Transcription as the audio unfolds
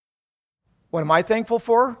What am I thankful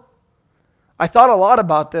for? I thought a lot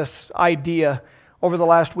about this idea over the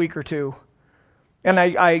last week or two.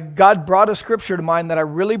 And God brought a scripture to mind that I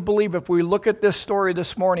really believe if we look at this story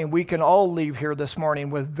this morning, we can all leave here this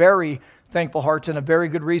morning with very thankful hearts and a very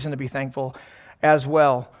good reason to be thankful as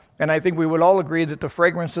well. And I think we would all agree that the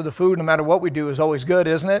fragrance of the food, no matter what we do, is always good,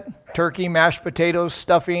 isn't it? Turkey, mashed potatoes,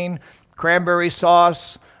 stuffing, cranberry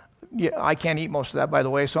sauce. Yeah, I can't eat most of that, by the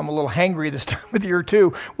way, so I'm a little hangry this time of the year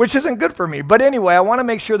too, which isn't good for me. But anyway, I want to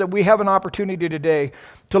make sure that we have an opportunity today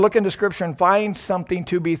to look into Scripture and find something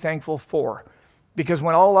to be thankful for. Because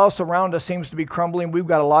when all else around us seems to be crumbling, we've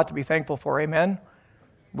got a lot to be thankful for. Amen?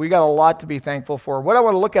 We got a lot to be thankful for. What I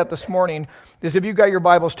want to look at this morning is, if you've got your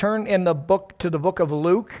Bibles, turn in the book to the book of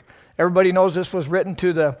Luke. Everybody knows this was written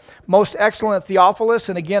to the most excellent Theophilus.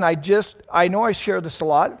 And again, I know I share this a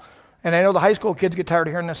lot, and I know the high school kids get tired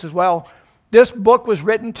of hearing this as well. This book was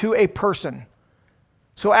written to a person.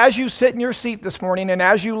 So as you sit in your seat this morning and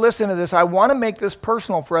as you listen to this, I want to make this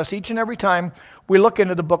personal for us each and every time we look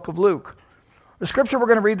into the book of Luke. The scripture we're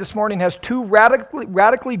going to read this morning has two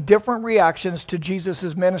radically different reactions to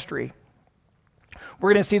Jesus' ministry.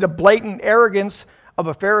 We're going to see the blatant arrogance of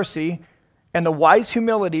a Pharisee and the wise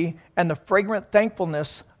humility and the fragrant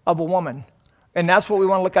thankfulness of a woman. And that's what we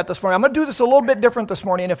want to look at this morning. I'm going to do this a little bit different this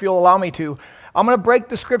morning, if you'll allow me to. I'm going to break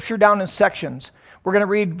the scripture down in sections. We're going to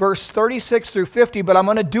read verse 36 through 50, but I'm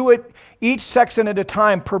going to do it each section at a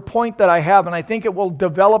time per point that I have, and I think it will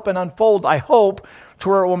develop and unfold, I hope, to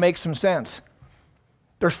where it will make some sense.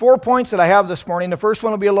 There's 4 points that I have this morning. The first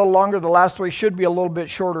one will be a little longer. The last 3 should be a little bit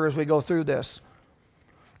shorter as we go through this.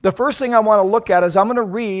 The first thing I want to look at is I'm going to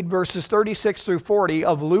read verses 36 through 40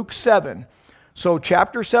 of Luke 7. So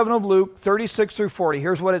chapter 7 of Luke, 36 through 40.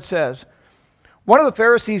 Here's what it says. One of the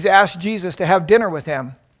Pharisees asked Jesus to have dinner with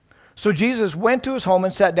him. So Jesus went to his home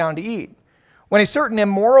and sat down to eat. When a certain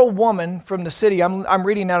immoral woman from the city, I'm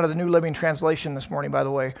reading out of the New Living Translation this morning, by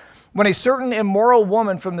the way. When a certain immoral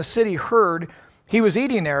woman from the city heard he was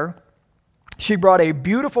eating there, she brought a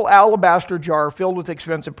beautiful alabaster jar filled with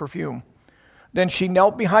expensive perfume. Then she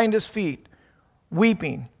knelt behind his feet,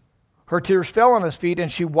 weeping. Her tears fell on his feet,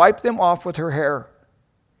 and she wiped them off with her hair.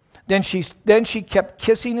 Then she kept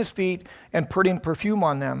kissing his feet and putting perfume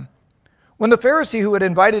on them. When the Pharisee who had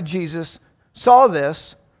invited Jesus saw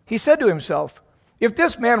this, he said to himself, "If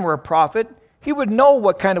this man were a prophet, he would know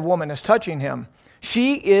what kind of woman is touching him.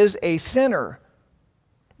 She is a sinner."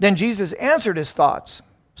 Then Jesus answered his thoughts.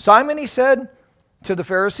 "Simon," he said to the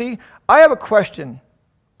Pharisee, "I have a question."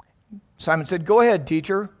 Simon said, "Go ahead,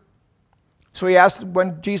 teacher." So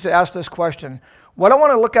when Jesus asked this question, what I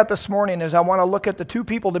want to look at this morning is I want to look at the 2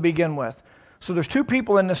 people to begin with. So there's 2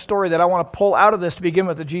 people in this story that I want to pull out of this to begin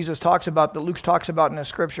with that Jesus talks about, that Luke talks about in this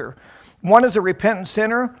scripture. One is a repentant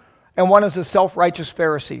sinner, and one is a self-righteous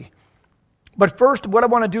Pharisee. But first, what I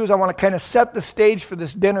want to do is I want to kind of set the stage for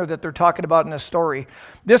this dinner that they're talking about in this story.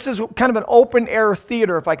 This is kind of an open-air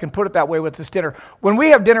theater, if I can put it that way, with this dinner. When we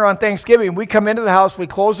have dinner on Thanksgiving, we come into the house, we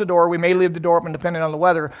close the door, we may leave the door open depending on the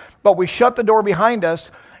weather, but we shut the door behind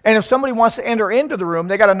us, and if somebody wants to enter into the room,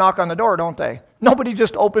 they got to knock on the door, don't they? Nobody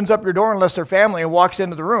just opens up your door unless they're family and walks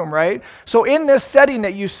into the room, right? So in this setting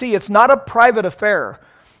that you see, it's not a private affair.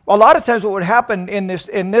 A lot of times what would happen in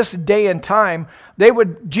this day and time,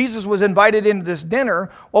 Jesus was invited into this dinner.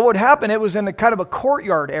 What would happen, it was in a kind of a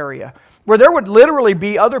courtyard area where there would literally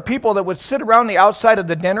be other people that would sit around the outside of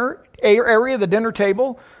the dinner area, the dinner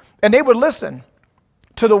table, and they would listen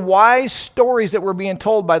to the wise stories that were being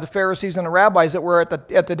told by the Pharisees and the rabbis that were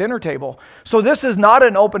at the dinner table. So this is not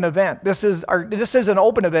an open event. This is an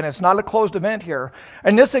open event. It's not a closed event here.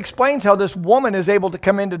 And this explains how this woman is able to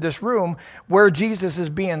come into this room where Jesus is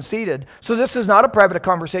being seated. So this is not a private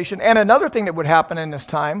conversation. And another thing that would happen in this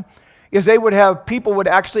time is people would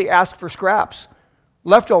actually ask for scraps,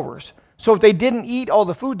 leftovers. So if they didn't eat all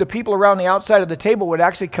the food, the people around the outside of the table would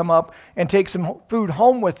actually come up and take some food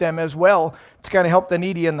home with them as well to kind of help the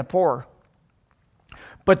needy and the poor.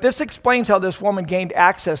 But this explains how this woman gained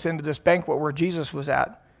access into this banquet where Jesus was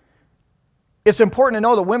at. It's important to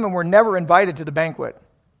know that women were never invited to the banquet,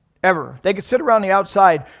 ever. They could sit around the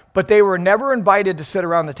outside, but they were never invited to sit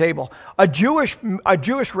around the table. A Jewish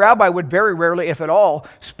rabbi would very rarely, if at all,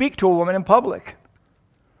 speak to a woman in public.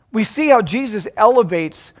 We see how Jesus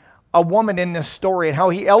elevates a woman in this story and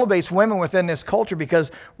how he elevates women within this culture, because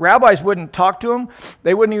rabbis wouldn't talk to them.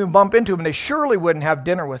 They wouldn't even bump into them. They surely wouldn't have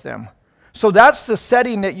dinner with them. So that's the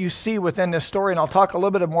setting that you see within this story, and I'll talk a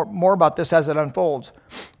little bit more about this as it unfolds.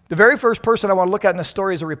 The very first person I want to look at in this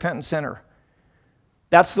story is a repentant sinner.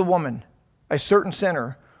 That's the woman, a certain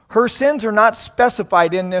sinner. Her sins are not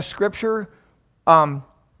specified in this scripture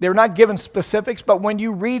They're not given specifics, but when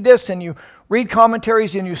you read this and you read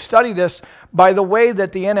commentaries and you study this, by the way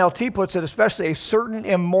that the NLT puts it, especially a certain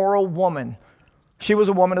immoral woman, she was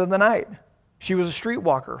a woman of the night. She was a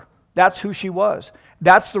streetwalker. That's who she was.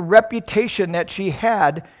 That's the reputation that she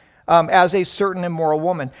had as a certain immoral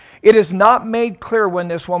woman. It is not made clear when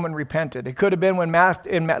this woman repented. It could have been when,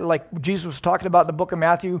 like Jesus was talking about in the book of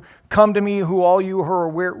Matthew, come to me who all you who are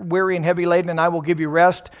weary and heavy laden, and I will give you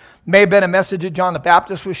rest. May have been a message that John the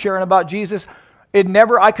Baptist was sharing about Jesus.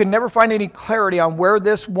 I could never find any clarity on where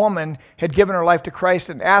this woman had given her life to Christ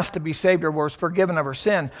and asked to be saved or was forgiven of her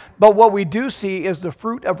sin. But what we do see is the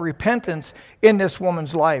fruit of repentance in this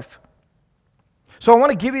woman's life. So I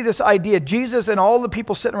want to give you this idea. Jesus and all the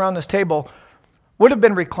people sitting around this table would have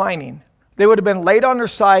been reclining. They would have been laid on their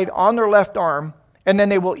side, on their left arm, and then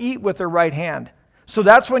they will eat with their right hand. So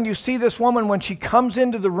that's when you see this woman when she comes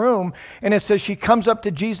into the room, and it says she comes up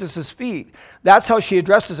to Jesus' feet. That's how she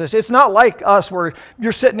addresses us. It's not like us where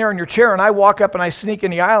you're sitting there in your chair, and I walk up and I sneak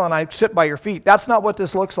in the aisle and I sit by your feet. That's not what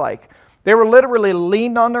this looks like. They were literally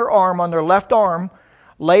leaned on their arm, on their left arm,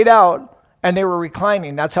 laid out, and they were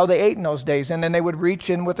reclining. That's how they ate in those days. And then they would reach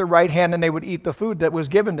in with their right hand and they would eat the food that was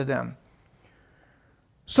given to them.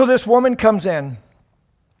 So this woman comes in.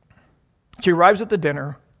 She arrives at the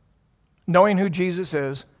dinner, knowing who Jesus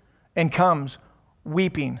is, and comes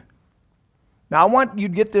weeping. Now I want you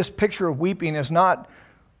to get this picture of weeping as not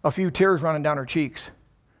a few tears running down her cheeks.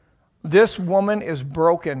 This woman is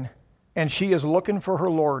broken, and she is looking for her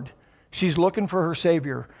Lord. She's looking for her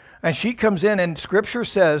Savior. And she comes in, and Scripture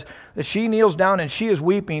says that she kneels down and she is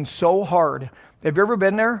weeping so hard. Have you ever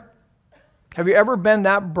been there? Have you ever been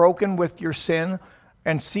that broken with your sin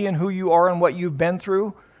and seeing who you are and what you've been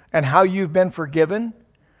through and how you've been forgiven?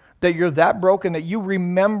 That you're that broken that you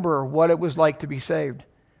remember what it was like to be saved.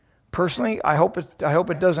 Personally, I hope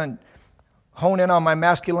it doesn't hone in on my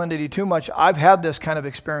masculinity too much. I've had this kind of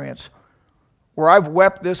experience where I've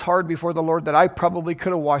wept this hard before the Lord that I probably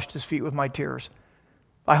could have washed his feet with my tears.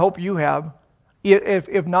 I hope you have.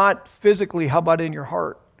 If not physically, how about in your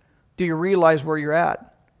heart? Do you realize where you're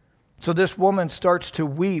at? So this woman starts to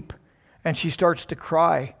weep and she starts to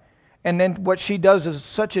cry. And then what she does is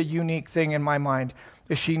such a unique thing in my mind,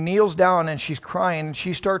 is she kneels down and she's crying and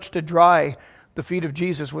she starts to dry the feet of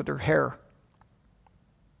Jesus with her hair.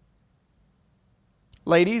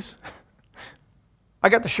 Ladies, I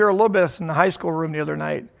got to share a little bit in the high school room the other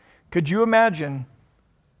night. Could you imagine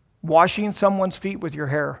washing someone's feet with your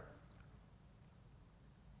hair?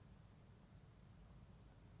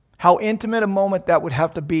 How intimate a moment that would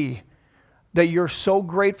have to be, that you're so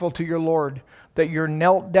grateful to your Lord, that you're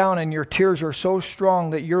knelt down and your tears are so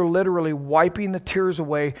strong that you're literally wiping the tears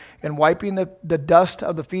away and wiping the dust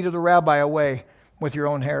of the feet of the rabbi away with your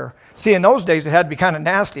own hair. See, in those days it had to be kind of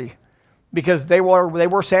nasty because they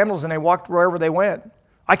wore sandals and they walked wherever they went.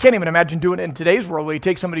 I can't even imagine doing it in today's world where you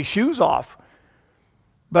take somebody's shoes off.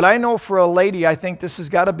 But I know for a lady, I think this has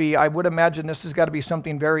got to be, I would imagine this has got to be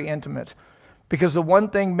something very intimate. Because the one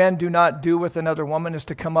thing men do not do with another woman is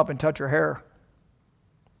to come up and touch her hair.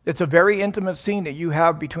 It's a very intimate scene that you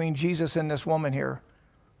have between Jesus and this woman here.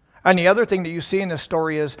 And the other thing that you see in this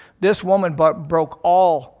story is this woman broke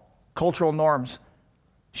all cultural norms.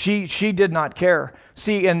 She did not care.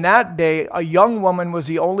 See, in that day, a young woman was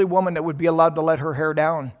the only woman that would be allowed to let her hair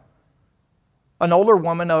down. An older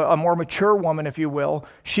woman, a more mature woman, if you will,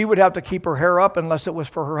 she would have to keep her hair up unless it was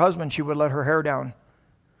for her husband. She would let her hair down.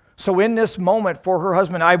 So in this moment for her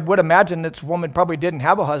husband, I would imagine this woman probably didn't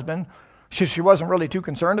have a husband. She wasn't really too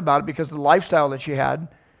concerned about it because of the lifestyle that she had.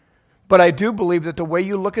 But I do believe that the way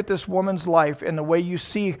you look at this woman's life and the way you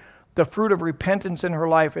see the fruit of repentance in her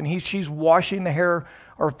life, and she's washing the hair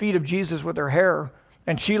or feet of Jesus with her hair,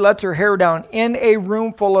 and she lets her hair down in a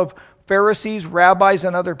room full of Pharisees, rabbis,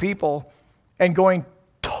 and other people, and going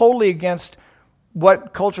totally against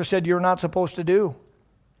what culture said you're not supposed to do.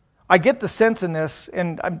 I get the sense in this,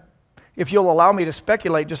 and if you'll allow me to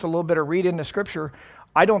speculate just a little bit or read into Scripture,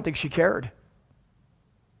 I don't think she cared.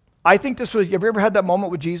 I think this was, have you ever had that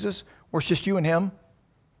moment with Jesus where it's just you and him?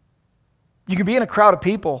 You can be in a crowd of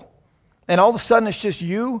people, and all of a sudden it's just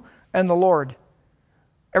you and the Lord.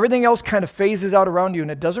 Everything else kind of phases out around you,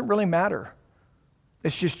 and it doesn't really matter.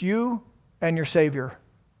 It's just you and your Savior.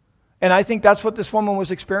 And I think that's what this woman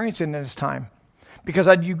was experiencing in this time. Because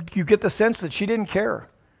you get the sense that she didn't care.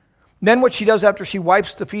 Then what she does after she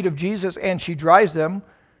wipes the feet of Jesus and she dries them,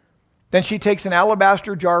 then she takes an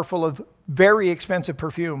alabaster jar full of very expensive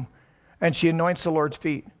perfume and she anoints the Lord's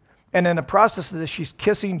feet. And in the process of this, she's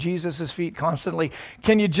kissing Jesus' feet constantly.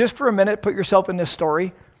 Can you just for a minute put yourself in this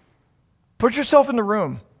story? Put yourself in the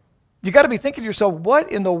room. You got to be thinking to yourself,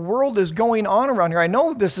 what in the world is going on around here? I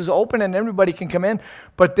know this is open and everybody can come in,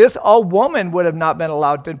 but a woman would have not been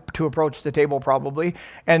allowed to approach the table probably,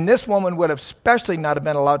 and this woman would have especially not have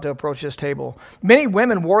been allowed to approach this table. Many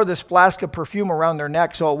women wore this flask of perfume around their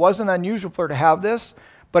neck, so it wasn't unusual for her to have this,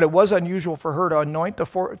 but it was unusual for her to anoint the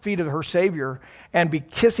feet of her Savior and be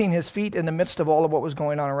kissing his feet in the midst of all of what was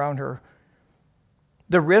going on around her.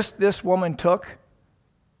 The risk this woman took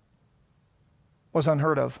was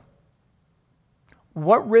unheard of.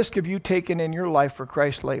 What risk have you taken in your life for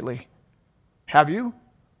Christ lately? Have you?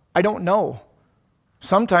 I don't know.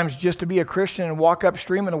 Sometimes just to be a Christian and walk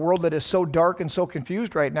upstream in a world that is so dark and so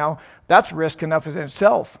confused right now, that's risk enough in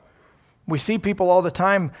itself. We see people all the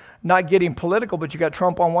time not getting political, but you got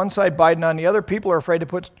Trump on one side, Biden on the other. People are afraid to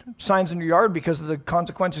put signs in your yard because of the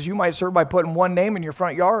consequences you might serve by putting one name in your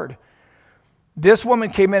front yard. This woman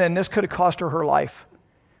came in and this could have cost her life,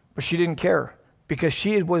 but she didn't care because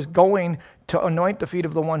she was going to anoint the feet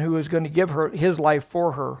of the one who was going to give her his life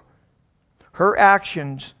for her. Her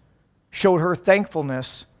actions showed her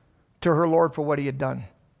thankfulness to her Lord for what he had done.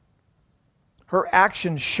 Her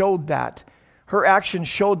actions showed that. Her actions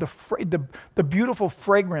showed the beautiful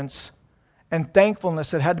fragrance and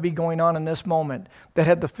thankfulness that had to be going on in this moment, that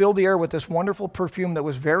had to fill the air with this wonderful perfume that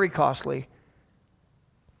was very costly.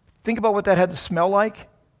 Think about what that had to smell like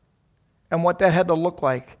and what that had to look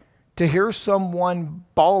like. To hear someone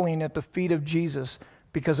bawling at the feet of Jesus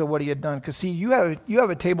because of what he had done. Because see, you have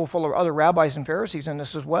a table full of other rabbis and Pharisees in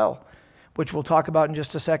this as well, which we'll talk about in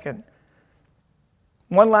just a second.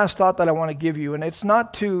 One last thought that I want to give you, and it's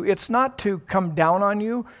not to come down on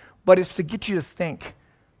you, but it's to get you to think.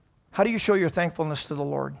 How do you show your thankfulness to the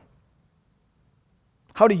Lord?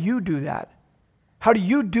 How do you do that? How do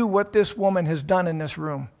you do what this woman has done in this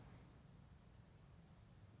room?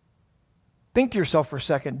 Think to yourself for a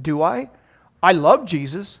second, do I? I love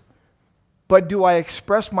Jesus, but do I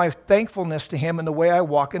express my thankfulness to him in the way I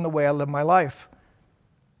walk, in the way I live my life?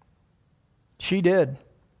 She did.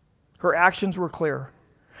 Her actions were clear.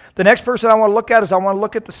 The next person I want to look at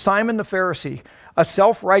is Simon the Pharisee, a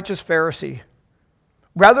self-righteous Pharisee.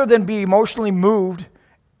 Rather than be emotionally moved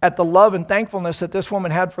at the love and thankfulness that this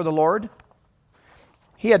woman had for the Lord,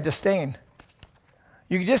 he had disdain.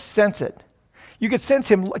 You could just sense it. You could sense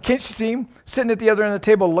him. Can't you see him sitting at the other end of the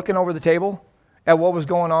table, looking over the table at what was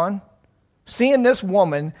going on? Seeing this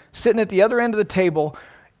woman sitting at the other end of the table,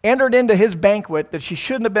 entered into his banquet that she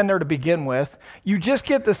shouldn't have been there to begin with. You just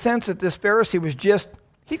get the sense that this Pharisee was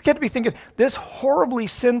he'd get to be thinking, this horribly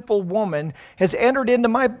sinful woman has entered into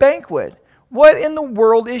my banquet. What in the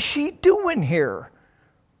world is she doing here?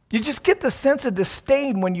 You just get the sense of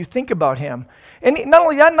disdain when you think about him. And not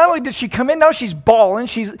only did she come in, now she's bawling.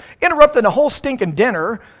 She's interrupting the whole stinking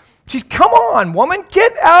dinner. Come on, woman,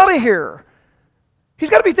 get out of here. He's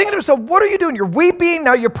got to be thinking to himself, what are you doing? You're weeping.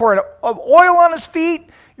 Now you're pouring oil on his feet.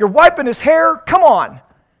 You're wiping his hair. Come on.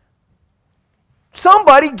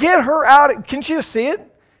 Somebody get her out. Can you see it?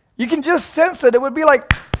 You can just sense it. It would be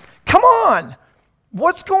like, come on.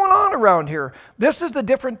 What's going on around here? This is the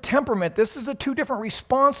different temperament. This is the two different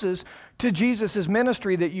responses to Jesus'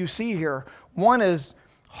 ministry that you see here. One is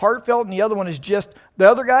heartfelt and the other one is just, the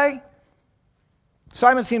other guy,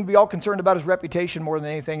 Simon seemed to be all concerned about his reputation more than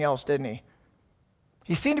anything else, didn't he?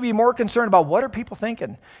 He seemed to be more concerned about what are people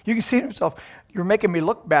thinking. You can see himself, you're making me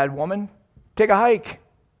look bad, woman. Take a hike.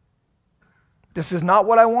 This is not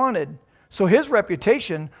what I wanted. So his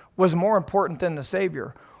reputation was more important than the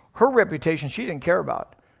Savior. Her reputation she didn't care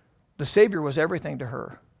about. The Savior was everything to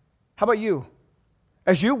her. How about you?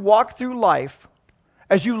 As you walk through life,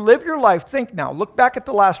 as you live your life, think now, look back at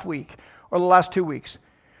the last week or the last 2 weeks.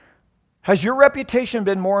 Has your reputation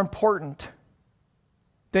been more important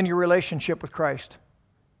than your relationship with Christ?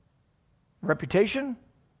 Reputation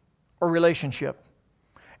or relationship?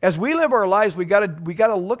 As we live our lives, we got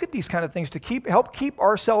to look at these kind of things to help keep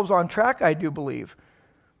ourselves on track, I do believe.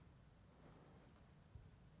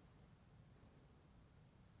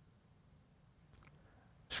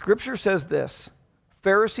 Scripture says this: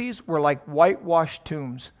 Pharisees were like whitewashed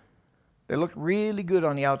tombs. They looked really good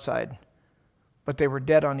on the outside, but they were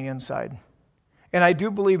dead on the inside. And I do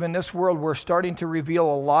believe in this world we're starting to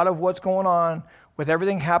reveal a lot of what's going on with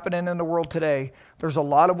everything happening in the world today. There's a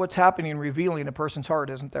lot of what's happening revealing a person's heart,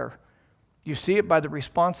 isn't there? You see it by the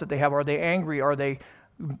response that they have. Are they angry? Are they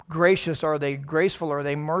gracious? Are they graceful? Are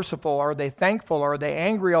they merciful? Are they thankful? Are they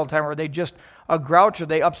angry all the time? Are they just a grouch? Are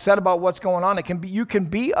they upset about what's going on? You can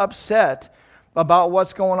be upset about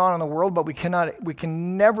what's going on in the world, but we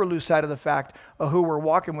can never lose sight of the fact of who we're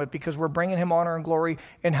walking with, because we're bringing him honor and glory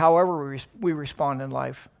in however we respond in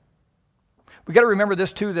life. We got to remember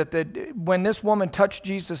this too, that when this woman touched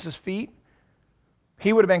Jesus' feet,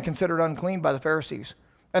 he would have been considered unclean by the Pharisees.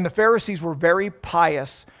 And the Pharisees were very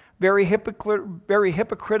pious, very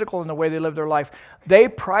hypocritical in the way they lived their life. They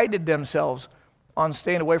prided themselves on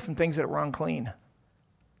staying away from things that were unclean.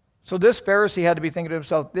 So this Pharisee had to be thinking to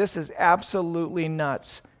himself, this is absolutely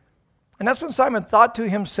nuts. And that's when Simon thought to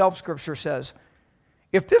himself, Scripture says,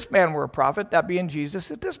 if this man were a prophet, that being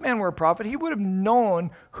Jesus, if this man were a prophet, he would have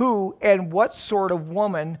known who and what sort of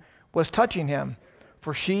woman was touching him,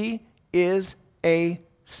 for she is a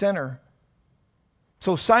sinner.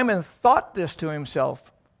 So Simon thought this to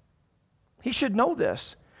himself. He should know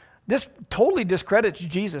this. This totally discredits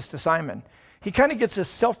Jesus to Simon. He kind of gets this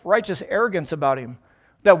self-righteous arrogance about him.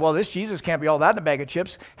 That, well, this Jesus can't be all that in a bag of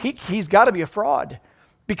chips. He's got to be a fraud.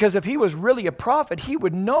 Because if he was really a prophet, he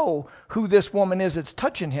would know who this woman is that's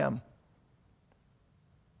touching him.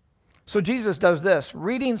 So Jesus does this.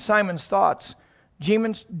 Reading Simon's thoughts,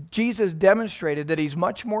 Jesus demonstrated that he's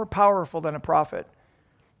much more powerful than a prophet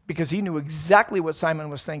because he knew exactly what Simon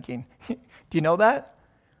was thinking. Do you know that?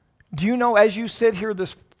 Do you know as you sit here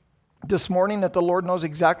this morning that the Lord knows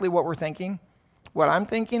exactly what we're thinking? What I'm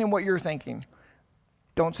thinking and what you're thinking.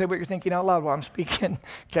 Don't say what you're thinking out loud while I'm speaking.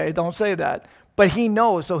 Okay, don't say that. But he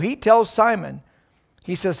knows. So he tells Simon,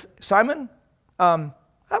 he says, Simon, I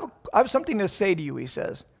have something to say to you, he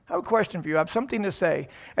says. I have a question for you. I have something to say.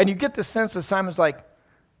 And you get the sense that Simon's like,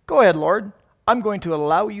 go ahead, Lord. I'm going to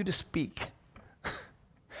allow you to speak.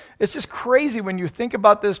 It's just crazy when you think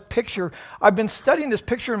about this picture. I've been studying this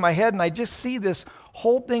picture in my head, and I just see this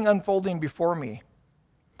whole thing unfolding before me.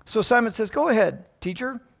 So Simon says, go ahead,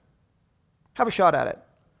 teacher. Have a shot at it.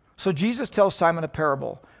 So Jesus tells Simon a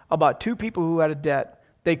parable about two people who had a debt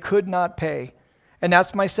they could not pay. And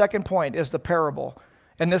that's my second point, is the parable.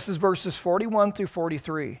 And this is verses 41 through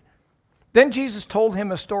 43. Then Jesus told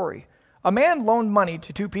him a story. A man loaned money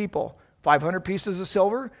to two people, 500 pieces of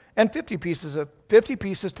silver and 50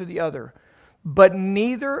 pieces to the other. But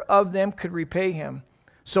neither of them could repay him.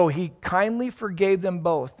 So he kindly forgave them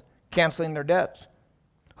both, canceling their debts.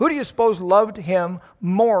 Who do you suppose loved him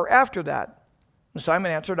more after that? And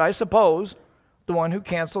Simon answered, I suppose the one who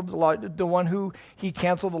he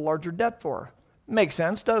canceled the larger debt for. Makes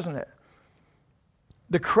sense, doesn't it?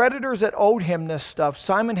 The creditors that owed him this stuff,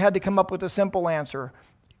 Simon had to come up with a simple answer.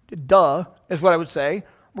 Duh, is what I would say.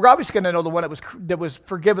 We're obviously going to know the one that was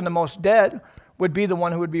forgiven the most debt would be the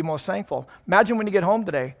one who would be most thankful. Imagine when you get home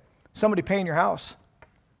today, somebody paying your house.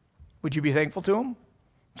 Would you be thankful to him?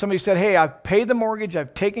 Somebody said, hey, I've paid the mortgage,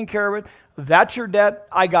 I've taken care of it, that's your debt,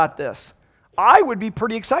 I got this. I would be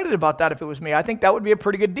pretty excited about that if it was me. I think that would be a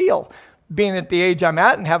pretty good deal. Being at the age I'm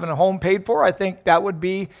at and having a home paid for, I think that would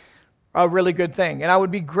be a really good thing. And I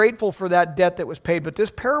would be grateful for that debt that was paid. But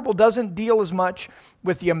this parable doesn't deal as much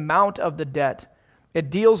with the amount of the debt. It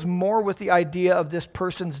deals more with the idea of this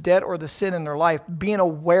person's debt or the sin in their life, being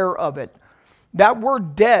aware of it. That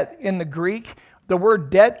word debt in the Greek, the word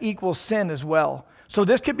debt equals sin as well. So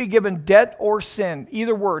this could be given debt or sin,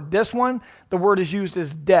 either word. This one, the word is used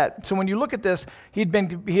as debt. So when you look at this, he had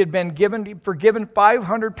been forgiven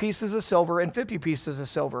 500 pieces of silver and 50 pieces of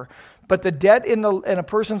silver. But the debt in a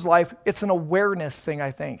person's life, it's an awareness thing,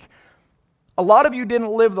 I think. A lot of you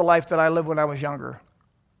didn't live the life that I lived when I was younger,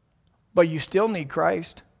 but you still need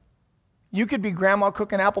Christ. You could be grandma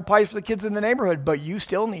cooking apple pies for the kids in the neighborhood, but you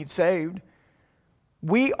still need saved.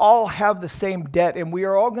 We all have the same debt, and we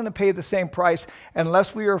are all going to pay the same price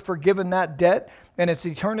unless we are forgiven that debt, and it's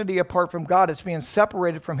eternity apart from God. It's being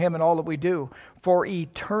separated from him in all that we do for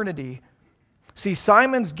eternity. See,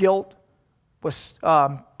 Simon's guilt was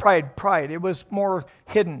pride. It was more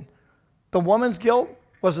hidden. The woman's guilt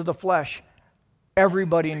was of the flesh.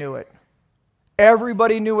 Everybody knew it.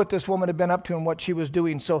 Everybody knew what this woman had been up to and what she was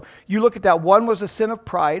doing. So you look at that. One was a sin of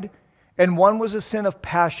pride, and one was a sin of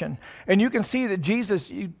passion. And you can see that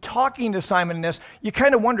Jesus, talking to Simon in this, you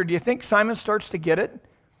kind of wonder, do you think Simon starts to get it?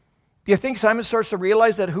 Do you think Simon starts to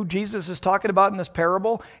realize that who Jesus is talking about in this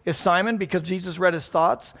parable is Simon because Jesus read his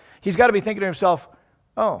thoughts? He's got to be thinking to himself,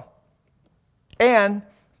 oh. And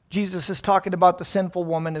Jesus is talking about the sinful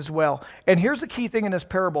woman as well. And here's the key thing in this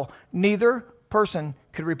parable. Neither person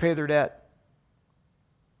could repay their debt.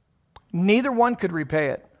 Neither one could repay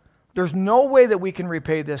it. There's no way that we can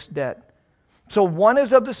repay this debt. So one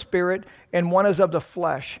is of the Spirit and one is of the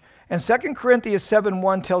flesh. And 2 Corinthians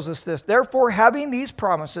 7:1 tells us this. Therefore, having these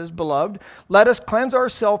promises, beloved, let us cleanse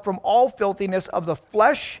ourselves from all filthiness of the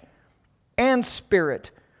flesh and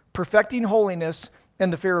spirit, perfecting holiness in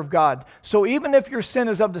the fear of God. So even if your sin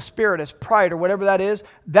is of the spirit, it's pride or whatever that is,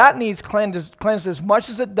 that needs cleansed as much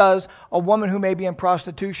as it does a woman who may be in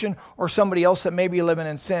prostitution or somebody else that may be living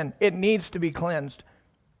in sin. It needs to be cleansed.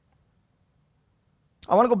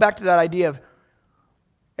 I want to go back to that idea of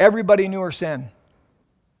everybody knew her sin.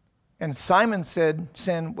 And Simon said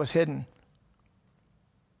sin was hidden.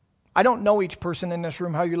 I don't know each person in this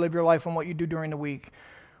room, how you live your life and what you do during the week.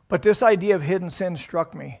 But this idea of hidden sin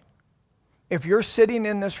struck me. If you're sitting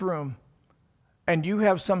in this room and you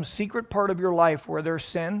have some secret part of your life where there's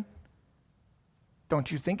sin,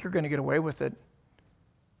 don't you think you're going to get away with it?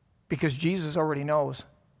 Because Jesus already knows.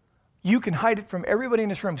 You can hide it from everybody in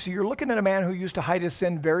this room. So you're looking at a man who used to hide his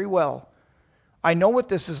sin very well. I know what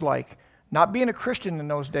this is like. Not being a Christian in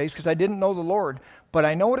those days because I didn't know the Lord, but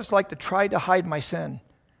I know what it's like to try to hide my sin.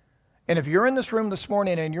 And if you're in this room this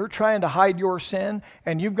morning and you're trying to hide your sin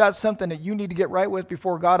and you've got something that you need to get right with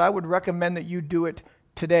before God, I would recommend that you do it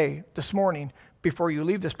today, this morning, before you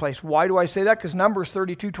leave this place. Why do I say that? Because Numbers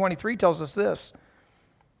 32:23 tells us this.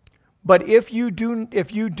 But if you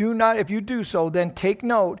do so, then take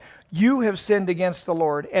note, you have sinned against the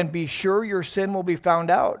Lord, and be sure your sin will be found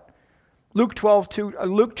out. Luke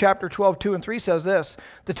chapter 12, 2 and 3 says this,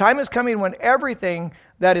 the time is coming when everything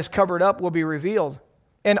that is covered up will be revealed,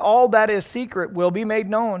 and all that is secret will be made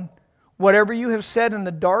known. Whatever you have said in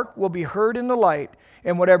the dark will be heard in the light,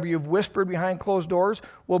 and whatever you've whispered behind closed doors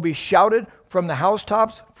will be shouted from the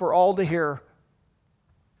housetops for all to hear.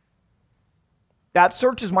 That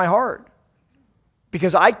searches my heart,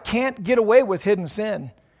 because I can't get away with hidden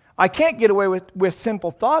sin. I can't get away with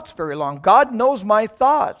sinful thoughts very long. God knows my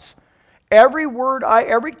thoughts. Every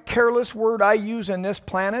careless word I use in this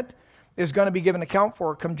planet is going to be given account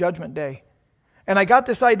for come Judgment Day. And I got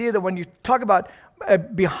this idea that when you talk about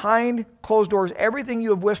behind closed doors, everything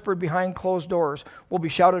you have whispered behind closed doors will be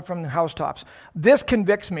shouted from the housetops. This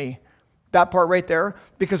convicts me, that part right there,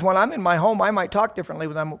 because when I'm in my home, I might talk differently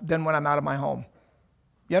than when I'm out of my home.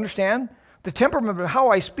 You understand? The temperament of how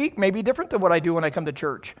I speak may be different than what I do when I come to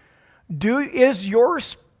church.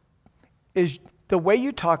 Is the way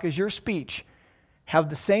you talk, is your speech have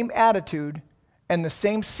the same attitude and the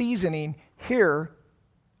same seasoning here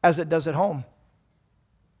as it does at home?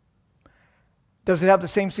 Does it have the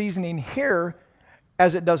same seasoning here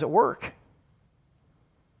as it does at work?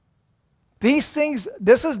 These things,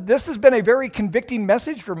 this has been a very convicting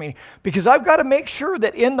message for me, because I've got to make sure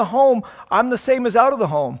that in the home, I'm the same as out of the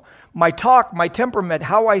home. My talk, my temperament,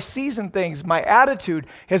 how I season things, my attitude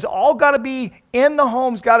has all got to be in the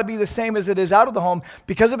home's got to be the same as it is out of the home,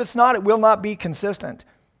 because if it's not, it will not be consistent,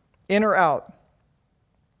 in or out.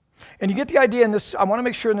 And you get the idea in this. I want to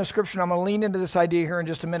make sure in the scripture, I'm going to lean into this idea here in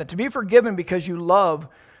just a minute. To be forgiven because you love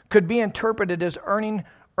could be interpreted as earning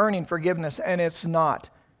forgiveness, and it's not.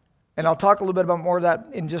 And I'll talk a little bit about more of that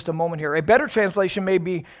in just a moment here. A better translation may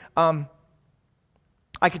be, I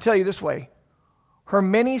could tell you this way. Her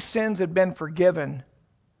many sins had been forgiven.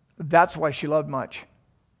 That's why she loved much.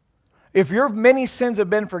 If your many sins have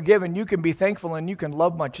been forgiven, you can be thankful and you can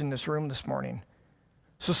love much in this room this morning.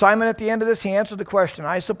 So Simon, at the end of this, he answered the question.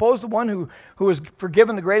 I suppose the one who was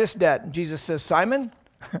forgiven the greatest debt. And Jesus says, Simon,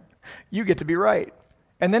 you get to be right.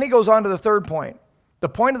 And then he goes on to the third point. The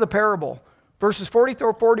point of the parable. Verses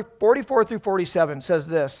 44 through 47 says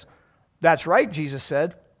this. That's right, Jesus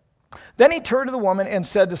said. Then he turned to the woman and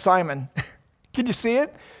said to Simon, can you see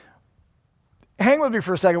it? Hang with me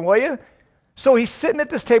for a second, will you? So he's sitting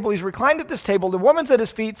at this table. He's reclined at this table. The woman's at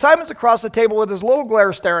his feet. Simon's across the table with his little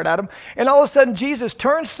glare staring at him. And all of a sudden, Jesus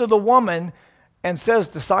turns to the woman and says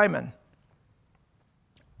to Simon,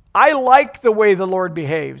 I like the way the Lord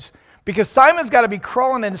behaves, because Simon's got to be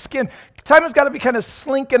crawling in his skin. Simon's got to be kind of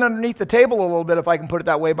slinking underneath the table a little bit, if I can put it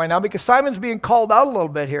that way by now, because Simon's being called out a little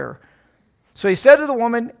bit here. So he said to the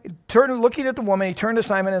woman, looking at the woman, he turned to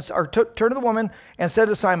turned to the woman and said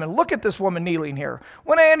to Simon, look at this woman kneeling here.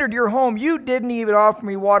 When I entered your home, you didn't even offer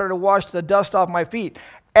me water to wash the dust off my feet.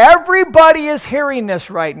 Everybody is hearing this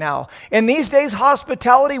right now. In these days,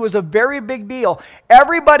 hospitality was a very big deal.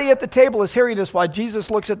 Everybody at the table is hearing this while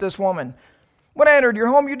Jesus looks at this woman. When I entered your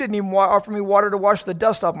home, you didn't even offer me water to wash the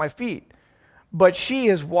dust off my feet. But she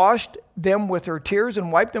has washed them with her tears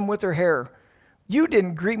and wiped them with her hair. You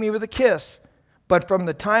didn't greet me with a kiss. But from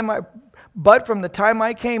the time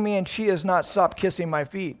I came in, she has not stopped kissing my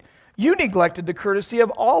feet. You neglected the courtesy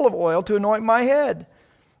of olive oil to anoint my head.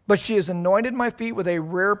 But she has anointed my feet with a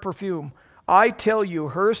rare perfume. I tell you,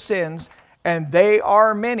 her sins, and they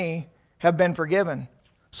are many, have been forgiven.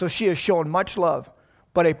 So she has shown much love.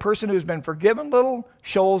 But a person who has been forgiven little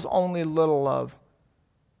shows only little love.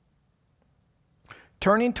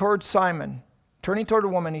 Turning towards Simon, Turning toward the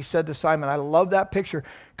woman, he said to Simon, I love that picture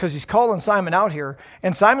because he's calling Simon out here.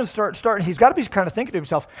 And Simon starting, he's got to be kind of thinking to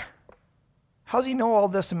himself, how does he know all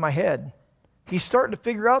this in my head? He's starting to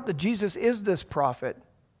figure out that Jesus is this prophet.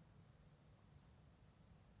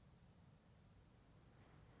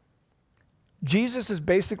 Jesus is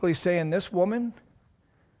basically saying this woman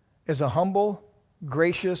is a humble,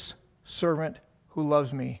 gracious servant who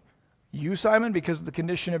loves me. You, Simon, because of the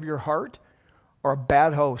condition of your heart, are a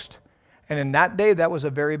bad host. And in that day, that was a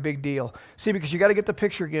very big deal. See, because you got to get the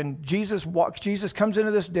picture again. Jesus comes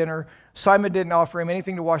into this dinner. Simon didn't offer him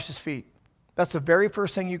anything to wash his feet. That's the very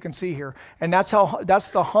first thing you can see here. And that's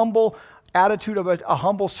the humble attitude of a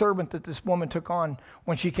humble servant that this woman took on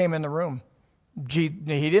when she came in the room. He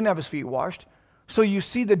didn't have his feet washed. So you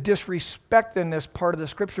see the disrespect in this part of the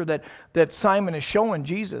scripture that Simon is showing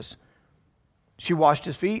Jesus. She washed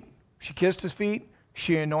his feet. She kissed his feet.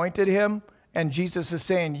 She anointed him. And Jesus is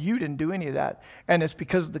saying, you didn't do any of that. And it's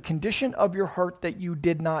because of the condition of your heart that you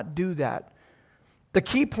did not do that. The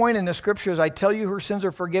key point in the scripture is, I tell you her sins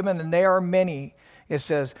are forgiven, and they are many. It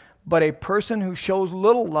says, but a person who shows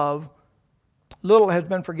little love, little has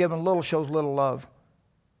been forgiven, little shows little love.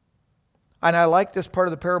 And I like this part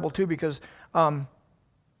of the parable too, because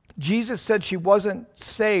Jesus said she wasn't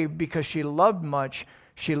saved because she loved much.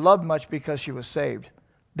 She loved much because she was saved.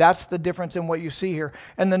 That's the difference in what you see here.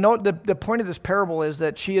 And the point of this parable is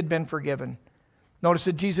that she had been forgiven. Notice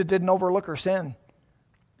that Jesus didn't overlook her sin.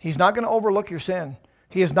 He's not going to overlook your sin.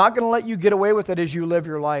 He is not going to let you get away with it as you live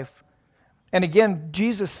your life. And again,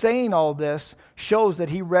 Jesus saying all this shows that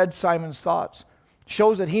he read Simon's thoughts.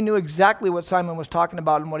 Shows that he knew exactly what Simon was talking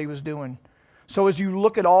about and what he was doing. So as you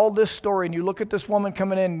look at all this story and you look at this woman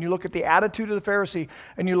coming in and you look at the attitude of the Pharisee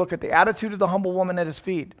and you look at the attitude of the humble woman at his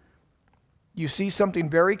feet, you see something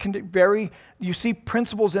you see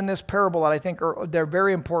principles in this parable that I think they're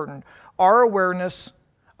very important. Our awareness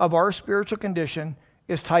of our spiritual condition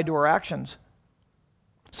is tied to our actions.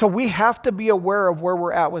 So we have to be aware of where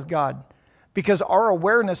we're at with God, because our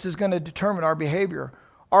awareness is going to determine our behavior.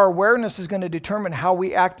 Our awareness is going to determine how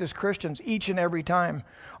we act as Christians each and every time.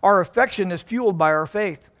 Our affection is fueled by our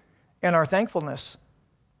faith and our thankfulness.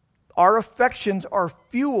 Our affections are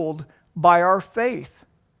fueled by our faith.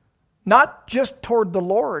 Not just toward the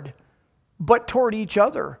Lord, but toward each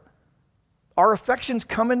other. Our affections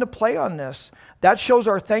come into play on this. That shows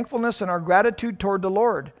our thankfulness and our gratitude toward the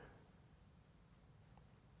Lord.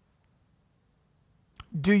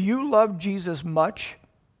 Do you love Jesus much?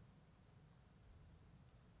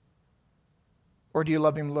 Or do you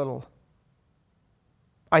love him little?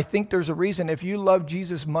 I think there's a reason. If you love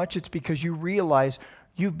Jesus much, it's because you realize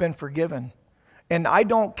you've been forgiven. And I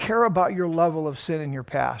don't care about your level of sin in your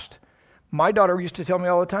past. My daughter used to tell me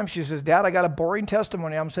all the time, she says, Dad, I got a boring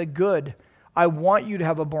testimony. I'm saying, good. I want you to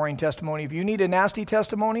have a boring testimony. If you need a nasty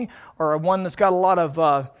testimony or one that's got a lot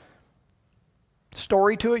of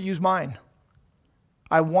story to it, use mine.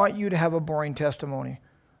 I want you to have a boring testimony.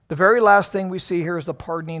 The very last thing we see here is the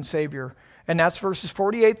pardoning Savior. And that's verses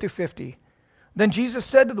 48 through 50. Then Jesus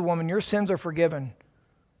said to the woman, your sins are forgiven.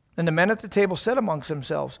 And the men at the table said amongst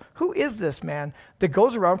themselves, who is this man that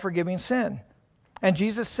goes around forgiving sin? And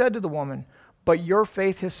Jesus said to the woman, but your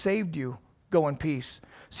faith has saved you. Go in peace.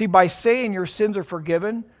 See, by saying your sins are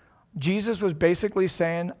forgiven, Jesus was basically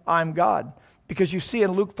saying, I'm God. Because you see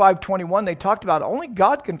in Luke 5:21, they talked about only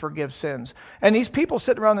God can forgive sins. And these people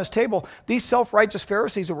sitting around this table, these self-righteous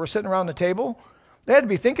Pharisees that were sitting around the table, they had to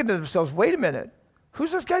be thinking to themselves, wait a minute,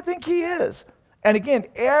 who's this guy think he is? And again,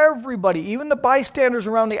 everybody, even the bystanders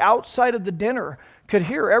around the outside of the dinner, could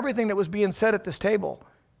hear everything that was being said at this table.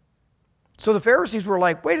 So the Pharisees were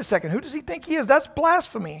like, wait a second, who does he think he is? That's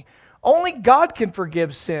blasphemy. Only God can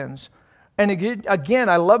forgive sins. And again,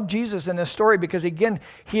 I love Jesus in this story because, again,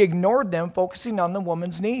 he ignored them, focusing on the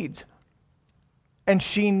woman's needs. And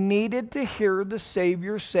she needed to hear the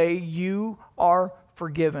Savior say, you are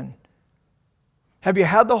forgiven. Have you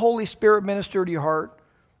had the Holy Spirit minister to your heart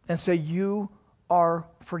and say, you are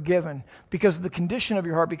forgiven? Because of the condition of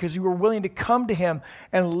your heart, because you were willing to come to him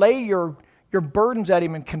and lay your burdens at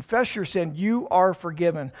him and confess your sin, you are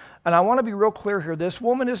forgiven. And I want to be real clear here. This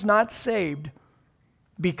woman is not saved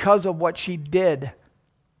because of what she did.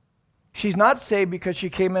 She's not saved because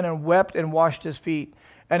she came in and wept and washed his feet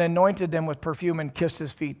and anointed them with perfume and kissed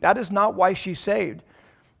his feet. That is not why she's saved.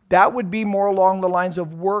 That would be more along the lines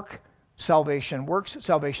of works salvation.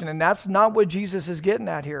 And that's not what Jesus is getting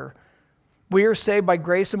at here. We are saved by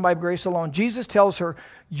grace and by grace alone. Jesus tells her,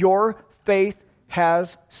 your faith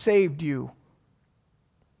has saved you.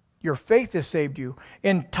 Your faith has saved you.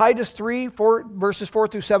 In Titus 3, verses 4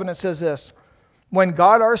 through 7, it says this, when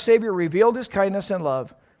God our Savior revealed his kindness and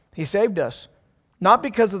love, he saved us not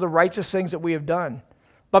because of the righteous things that we have done,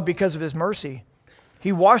 but because of his mercy.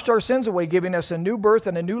 He washed our sins away, giving us a new birth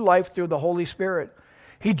and a new life through the Holy Spirit.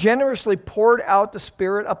 He generously poured out the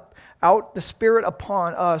Spirit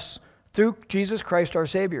upon us through Jesus Christ our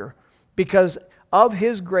Savior. Because of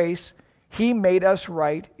his grace, he made us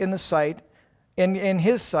right in his sight,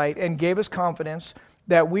 and gave us confidence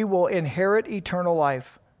that we will inherit eternal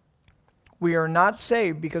life. We are not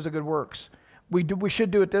saved because of good works. We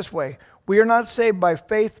should do it this way. We are not saved by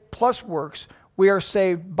faith plus works. We are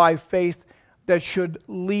saved by faith that should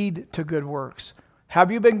lead to good works.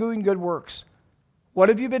 Have you been doing good works? What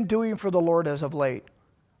have you been doing for the Lord as of late?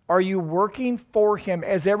 Are you working for him?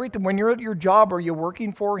 When you're at your job, are you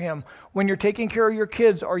working for him? When you're taking care of your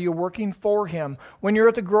kids, are you working for him? When you're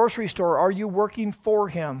at the grocery store, are you working for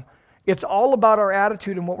him? It's all about our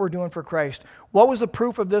attitude and what we're doing for Christ. What was the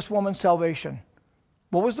proof of this woman's salvation?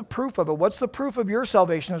 What was the proof of it? What's the proof of your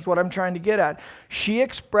salvation is what I'm trying to get at. She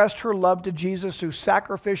expressed her love to Jesus through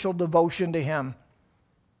sacrificial devotion to him.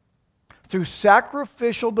 Through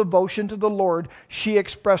sacrificial devotion to the Lord, she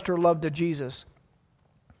expressed her love to Jesus.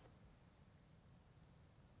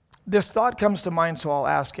 This thought comes to mind, so I'll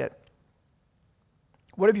ask it.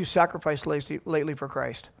 What have you sacrificed lately for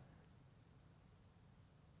Christ?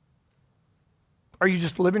 Are you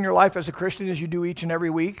just living your life as a Christian as you do each and every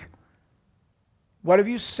week? What have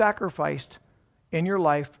you sacrificed in your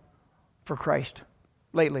life for Christ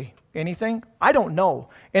lately? Anything? I don't know.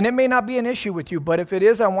 And it may not be an issue with you, but if it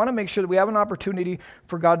is, I want to make sure that we have an opportunity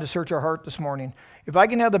for God to search our heart this morning. If I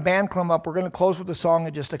can have the band come up, we're going to close with a song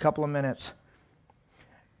in just a couple of minutes.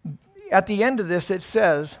 At the end of this, it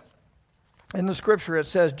says, in the scripture, it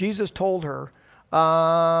says, Jesus told her,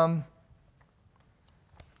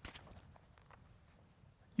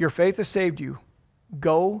 your faith has saved you.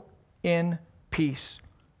 Go in peace.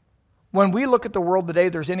 When we look at the world today,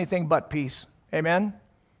 there's anything but peace. Amen?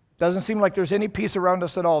 Doesn't seem like there's any peace around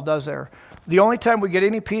us at all, does there? The only time we get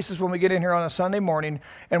any peace is when we get in here on a Sunday morning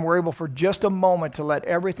and we're able for just a moment to let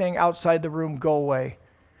everything outside the room go away.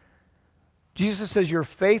 Jesus says, your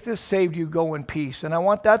faith has saved you, go in peace. And I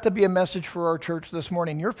want that to be a message for our church this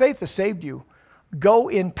morning. Your faith has saved you. Go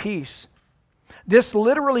in peace. This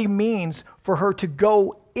literally means for her to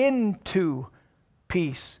go into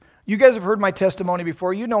peace. You guys have heard my testimony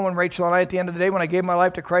before. You know when Rachel and I, at the end of the day, when I gave my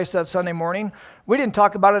life to Christ that Sunday morning, we didn't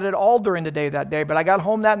talk about it at all during the day that day. But I got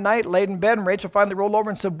home that night, laid in bed, and Rachel finally rolled over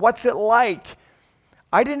and said, what's it like?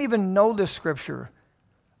 I didn't even know this scripture,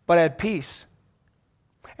 but I had peace.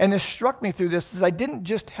 And this struck me through this is I didn't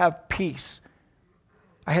just have peace.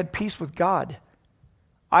 I had peace with God.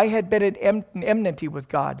 I had been at enmity with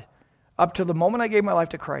God up to the moment I gave my life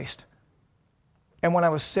to Christ. And when I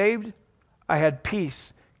was saved, I had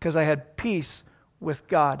peace because I had peace with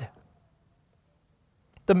God.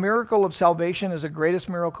 The miracle of salvation is the greatest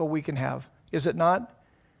miracle we can have, is it not?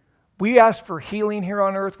 We ask for healing here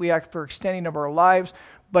on earth. We ask for extending of our lives.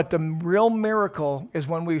 But the real miracle is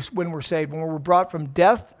when we're saved, when we're brought from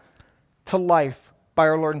death to life by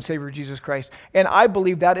our Lord and Savior Jesus Christ. And I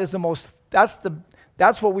believe that is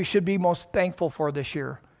that's what we should be most thankful for this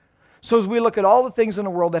year. So as we look at all the things in the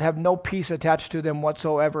world that have no peace attached to them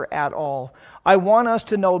whatsoever at all, I want us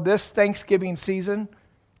to know this Thanksgiving season,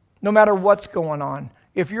 no matter what's going on,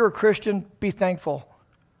 if you're a Christian, be thankful.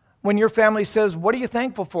 When your family says, what are you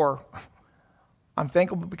thankful for? I'm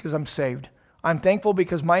thankful because I'm saved. I'm thankful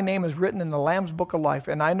because my name is written in the Lamb's Book of Life,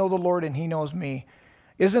 and I know the Lord and he knows me.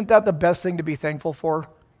 Isn't that the best thing to be thankful for?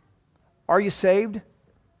 Are you saved?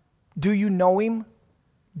 Do you know him?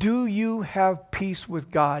 Do you have peace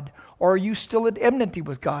with God? Or are you still at enmity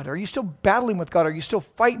with God? Are you still battling with God? Are you still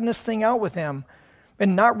fighting this thing out with him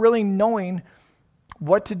and not really knowing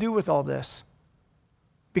what to do with all this?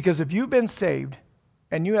 Because if you've been saved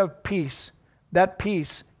and you have peace, that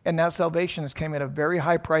peace and that salvation has came at a very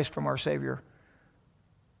high price from our Savior.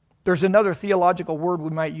 There's another theological word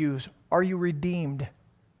we might use. Are you redeemed?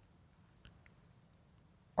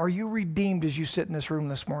 Are you redeemed as you sit in this room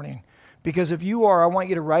this morning? Because if you are, I want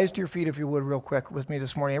you to rise to your feet if you would real quick with me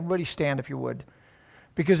this morning. Everybody stand if you would.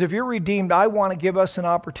 Because if you're redeemed, I want to give us an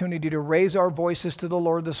opportunity to raise our voices to the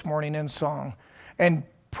Lord this morning in song and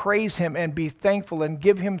praise him and be thankful and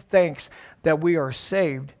give him thanks that we are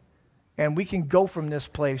saved and we can go from this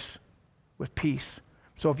place with peace.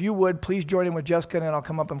 So if you would, please join in with Jessica and I'll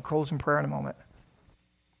come up and close in prayer in a moment.